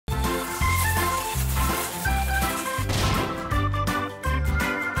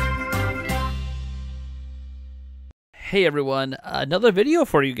Hey everyone, another video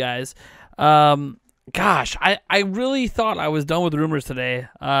for you guys. Gosh, I really thought I was done with rumors today.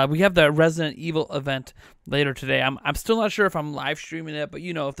 We have the Resident Evil event later today. I'm still not sure if I'm live streaming it, but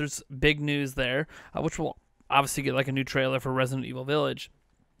you know, if there's big news there, which will obviously get like a new trailer for Resident Evil Village.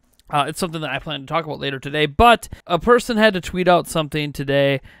 It's something that I plan to talk about later today, but a person had to tweet out something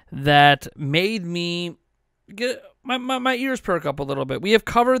today that made me get my ears perk up a little bit. We have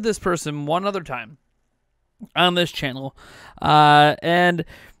covered this person one other time on this channel, and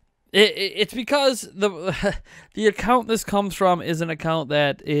it's because the account this comes from is an account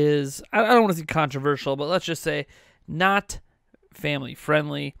that is, I don't want to say controversial, but let's just say not family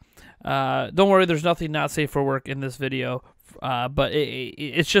friendly. Don't worry, there's nothing not safe for work in this video, but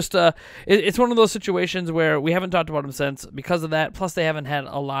it's just it's one of those situations where we haven't talked about them since because of that. Plus, they haven't had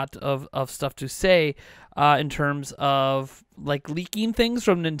a lot of stuff to say in terms of like leaking things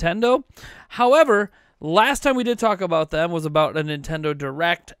from Nintendo. However, last time we did talk about them was about a Nintendo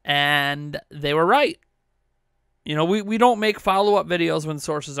Direct, and they were right. You know, we don't make follow-up videos when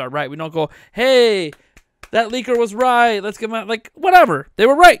sources are right. We don't go, hey, that leaker was right, let's get them out. Like, whatever. They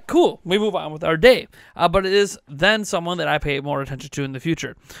were right. Cool. We move on with our day. But it is then someone that I pay more attention to in the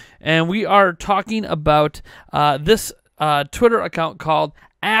future. And we are talking about this Twitter account called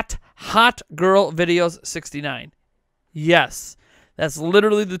 @HotGirlVideos69. Yes, that's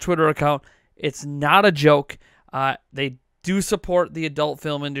literally the Twitter account. It's not a joke. They do support the adult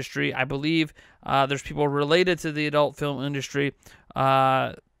film industry. I believe there's people related to the adult film industry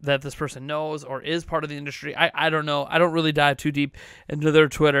that this person knows or is part of the industry. I don't know. I don't really dive too deep into their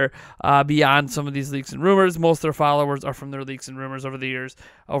Twitter beyond some of these leaks and rumors. Most of their followers are from their leaks and rumors over the years,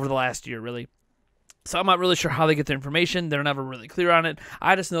 over the last year, really. So I'm not really sure how they get their information. They're never really clear on it.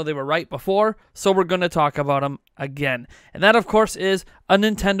 I just know they were right before, so we're going to talk about them again. And that, of course, is a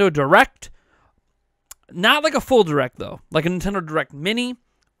Nintendo Direct. Not like a full Direct, though. Like a Nintendo Direct Mini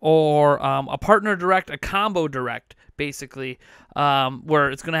or a partner Direct, a combo Direct, basically, where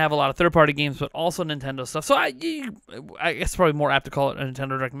it's going to have a lot of third-party games, but also Nintendo stuff. So I guess probably more apt to call it a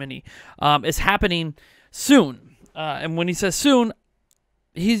Nintendo Direct Mini. It's happening soon. And when he says soon,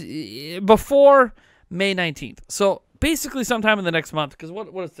 he's before May 19th. So basically sometime in the next month, because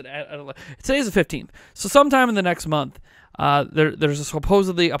what is today? I don't know. Today's the 15th. So sometime in the next month, there's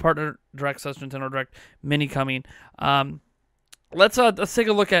supposedly a partner Direct / Nintendo Direct Mini coming. Let's take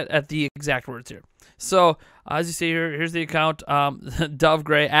a look at the exact words here. So as you see here, here's the account. Dove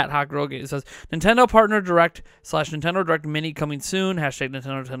Gray @HotGirl says Nintendo Partner Direct / Nintendo Direct Mini coming soon.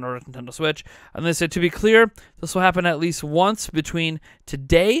 #Nintendo Direct Nintendo Switch. And they said, to be clear, this will happen at least once between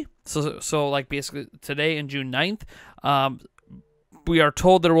today. So like basically today and June 9th. We are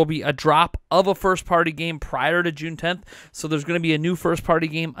told there will be a drop of a first-party game prior to June 10th. So there's going to be a new first-party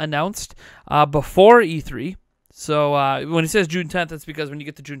game announced before E3. So when he says June 10th, it's because when you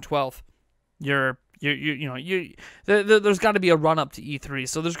get to June 12th, there's got to be a run up to E3.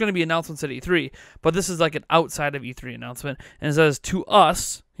 So there's going to be announcements at E3, but this is like an outside of E3 announcement. And it says to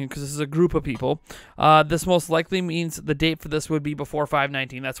us, because this is a group of people, this most likely means the date for this would be before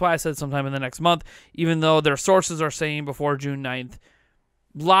 5/19. That's why I said sometime in the next month, even though their sources are saying before June 9th.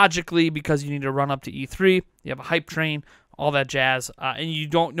 Logically, because you need to run up to E3, you have a hype train, all that jazz, and you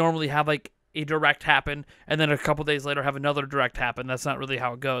don't normally have like a Direct happen and then a couple days later have another Direct happen. That's not really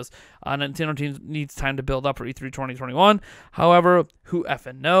how it goes. Nintendo team needs time to build up for E3 2021. However, who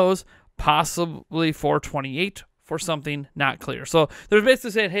effing knows? Possibly 4/28 for something not clear. So they're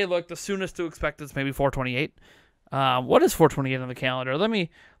basically saying, hey, look, the soonest to expect is maybe 4/28. What is 4/28 on the calendar? Let me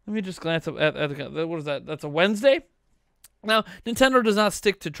just glance at the, what is that? That's a Wednesday. Now, Nintendo does not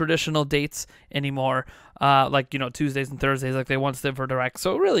stick to traditional dates anymore, like, you know, Tuesdays and Thursdays like they once did for Direct.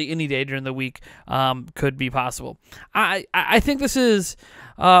 So really any day during the week could be possible. I think this is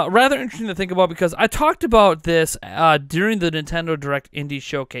rather interesting to think about because I talked about this during the Nintendo Direct Indie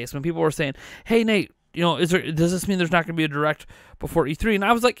Showcase when people were saying, hey, Nate, you know, does this mean there's not going to be a Direct before E3? And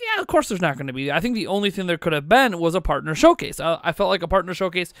I was like, yeah, of course there's not going to be. I think the only thing there could have been was a partner showcase. I felt like a partner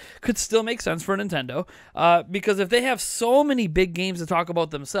showcase could still make sense for Nintendo because if they have so many big games to talk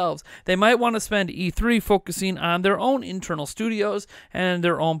about themselves, they might want to spend E3 focusing on their own internal studios and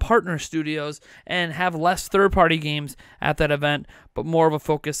their own partner studios and have less third-party games at that event, but more of a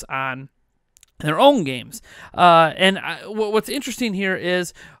focus on their own games. What's interesting here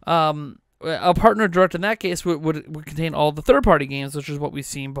is a partner Direct in that case would contain all the third-party games, which is what we've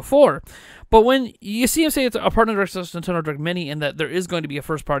seen before. But when you see him say it's a partner Direct Nintendo Direct Mini and that there is going to be a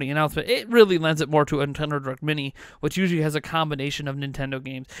first-party announcement, it really lends it more to a Nintendo Direct Mini, which usually has a combination of Nintendo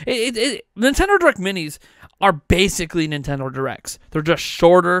games. Nintendo Direct Minis are basically Nintendo Directs. They're just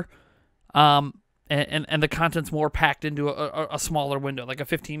shorter, and the content's more packed into a smaller window, like a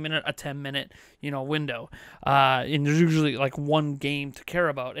 15-minute, a 10-minute, window. And there's usually like one game to care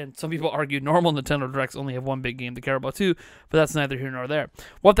about. And some people argue normal Nintendo Directs only have one big game to care about too, but that's neither here nor there.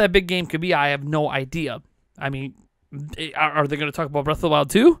 What that big game could be, I have no idea. I mean, are they going to talk about Breath of the Wild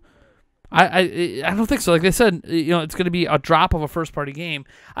 2? I don't think so. Like they said, it's going to be a drop of a first-party game.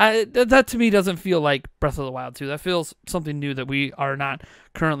 That to me doesn't feel like Breath of the Wild 2. That feels something new that we are not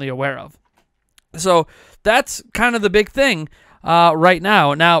currently aware of. So that's kind of the big thing right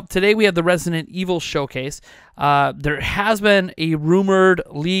now. Now, today we had the Resident Evil showcase. There has been a rumored,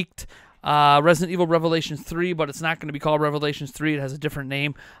 leaked Resident Evil Revelations 3, but it's not going to be called Revelations 3. It has a different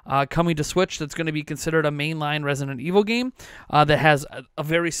name coming to Switch that's going to be considered a mainline Resident Evil game that has a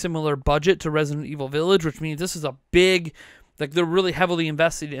very similar budget to Resident Evil Village, which means this is a big, like they're really heavily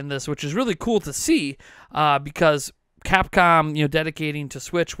invested in this, which is really cool to see because Capcom, dedicating to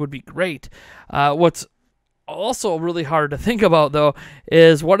Switch would be great. What's also really hard to think about, though,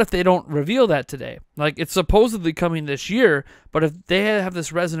 is what if they don't reveal that today? Like, it's supposedly coming this year, but if they have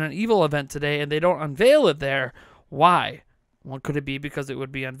this Resident Evil event today and they don't unveil it there, why? Well, could it be because it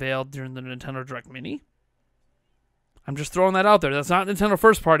would be unveiled during the Nintendo Direct Mini? I'm just throwing that out there. That's not Nintendo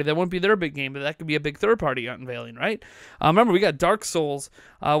first party. That wouldn't be their big game, but that could be a big third party unveiling, right? Remember, we got Dark Souls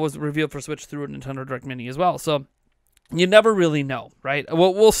was revealed for Switch through a Nintendo Direct Mini as well, so you never really know, right?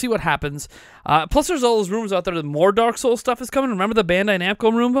 We'll see what happens. Plus, there's all those rumors out there that more Dark Souls stuff is coming. Remember the Bandai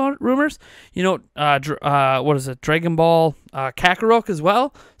Namco rumors? What is it? Dragon Ball Kakarot as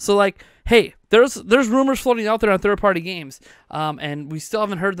well. So, like, hey, there's rumors floating out there on third-party games, and we still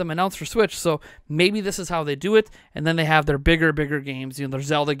haven't heard them announced for Switch. So maybe this is how they do it, and then they have their bigger games. Their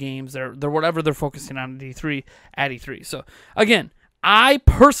Zelda games, their whatever they're focusing on at E3. So again, I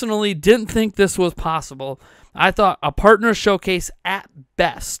personally didn't think this was possible. I thought a partner showcase at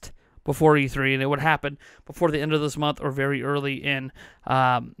best before E3, and it would happen before the end of this month or very early in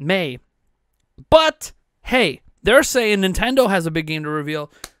May. But, hey, they're saying Nintendo has a big game to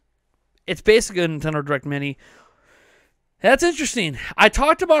reveal. It's basically a Nintendo Direct Mini. That's interesting. I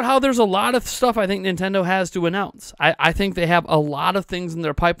talked about how there's a lot of stuff I think Nintendo has to announce. I think they have a lot of things in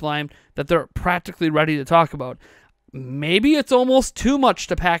their pipeline that they're practically ready to talk about. Maybe it's almost too much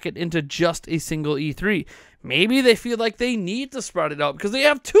to pack it into just a single E3. Maybe they feel like they need to spread it out because they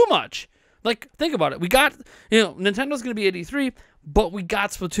have too much. Like, think about it. We got, Nintendo's going to be at E3, but we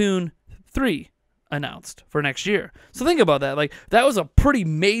got Splatoon 3 announced for next year. So think about that. Like, that was a pretty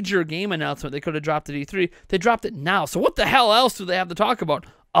major game announcement they could have dropped at E3. They dropped it now. So what the hell else do they have to talk about?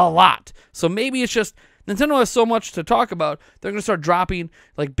 A lot. So maybe it's just Nintendo has so much to talk about, they're going to start dropping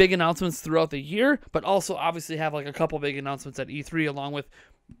like big announcements throughout the year, but also obviously have like a couple big announcements at E3 along with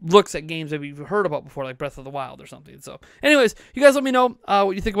looks at games that we've heard about before, like Breath of the Wild or something. So anyways, you guys let me know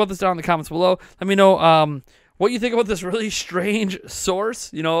what you think about this down in the comments below. Let me know what you think about this really strange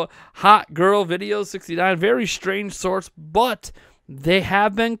source. Hot Girl Videos 69, very strange source, but they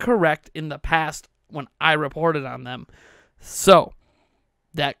have been correct in the past when I reported on them. So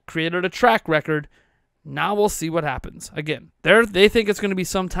that created a track record. Now we'll see what happens. Again, they think it's going to be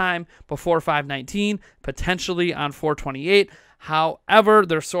sometime before 5/19, potentially on 4/28. However,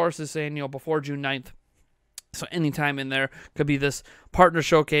 their source is saying, before June 9th. So anytime in there could be this partner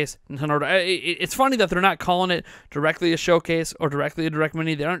showcase. It's funny that they're not calling it directly a showcase or directly a Direct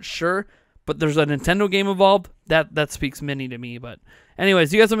Mini. They aren't sure, but there's a Nintendo game involved. That speaks mini to me. But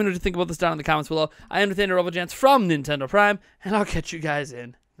anyways, you guys let me know what you think about this down in the comments below. I am Nathaniel Robojans from Nintendo Prime, and I'll catch you guys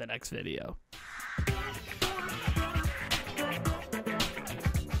in the next video.